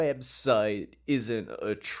website isn't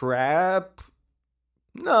a trap.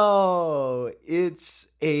 No, it's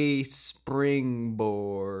a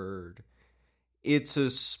springboard. It's a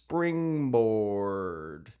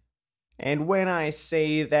springboard. And when I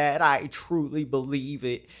say that, I truly believe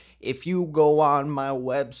it. If you go on my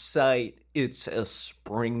website, it's a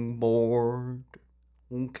springboard.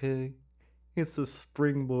 Okay? It's a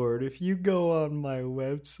springboard. If you go on my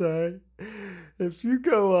website,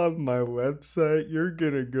 you're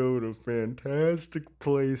gonna go to fantastic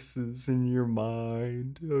places in your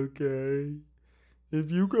mind, okay?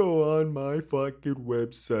 If you go on my fucking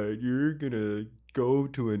website, you're gonna go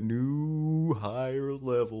to a new higher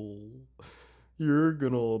level. You're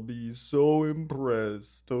gonna be so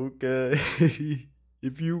impressed, okay?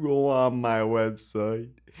 If you go on my website,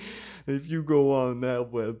 if you go on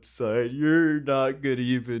that website, you're not gonna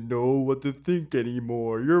even know what to think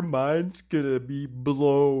anymore. Your mind's gonna be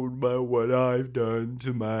blown by what I've done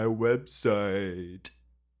to my website.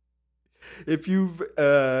 If you've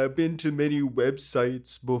been to many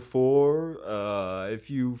websites before, if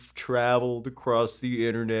you've traveled across the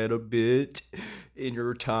internet a bit in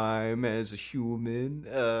your time as a human,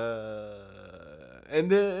 and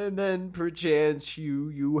then perchance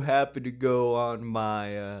you happen to go on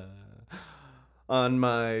my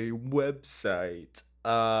website,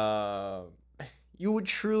 you would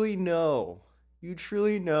truly know. You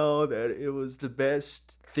truly know that it was the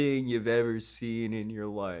best thing you've ever seen in your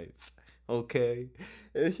life. Okay?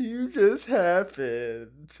 If you just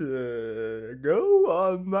happen to go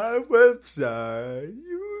on my website,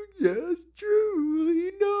 you just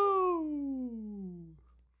truly know.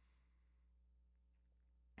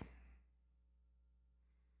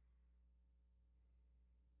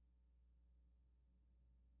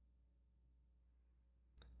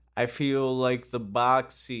 I feel like the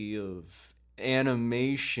boxy of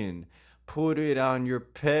animation. Put it on your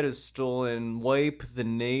pedestal and wipe the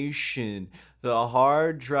nation. The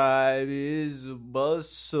hard drive is a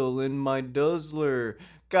bustle in my duzzler.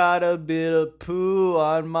 Got a bit of poo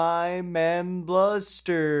on my man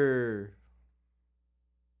bluster.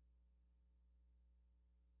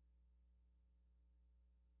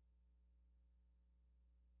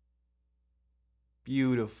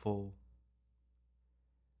 Beautiful.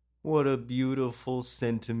 What a beautiful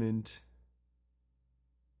sentiment.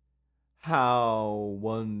 How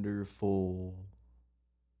wonderful.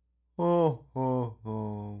 Oh, oh,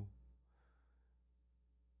 oh.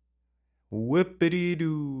 Whippity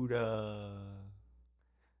doo dah.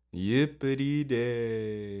 Yippity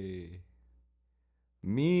day.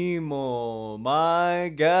 Mimo, my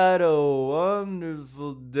God, a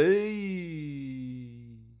wonderful day.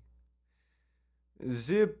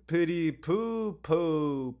 Zippity poo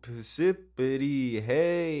poop, zippity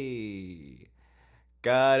hey.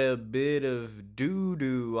 Got a bit of doo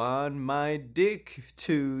doo on my dick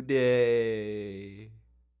today.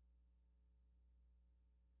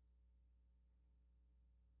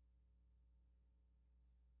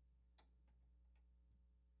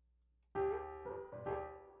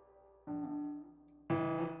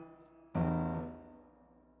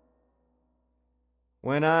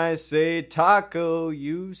 When I say taco,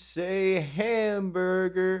 you say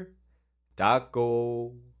hamburger.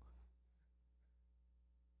 Taco,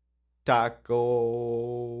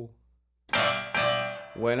 taco.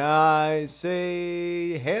 When I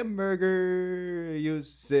say hamburger, you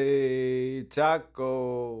say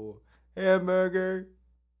taco. Hamburger,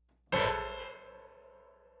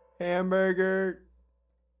 hamburger.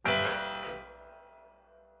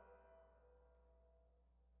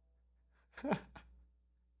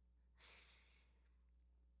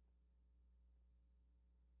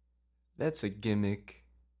 That's a gimmick.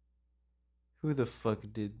 Who the fuck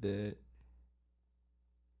did that?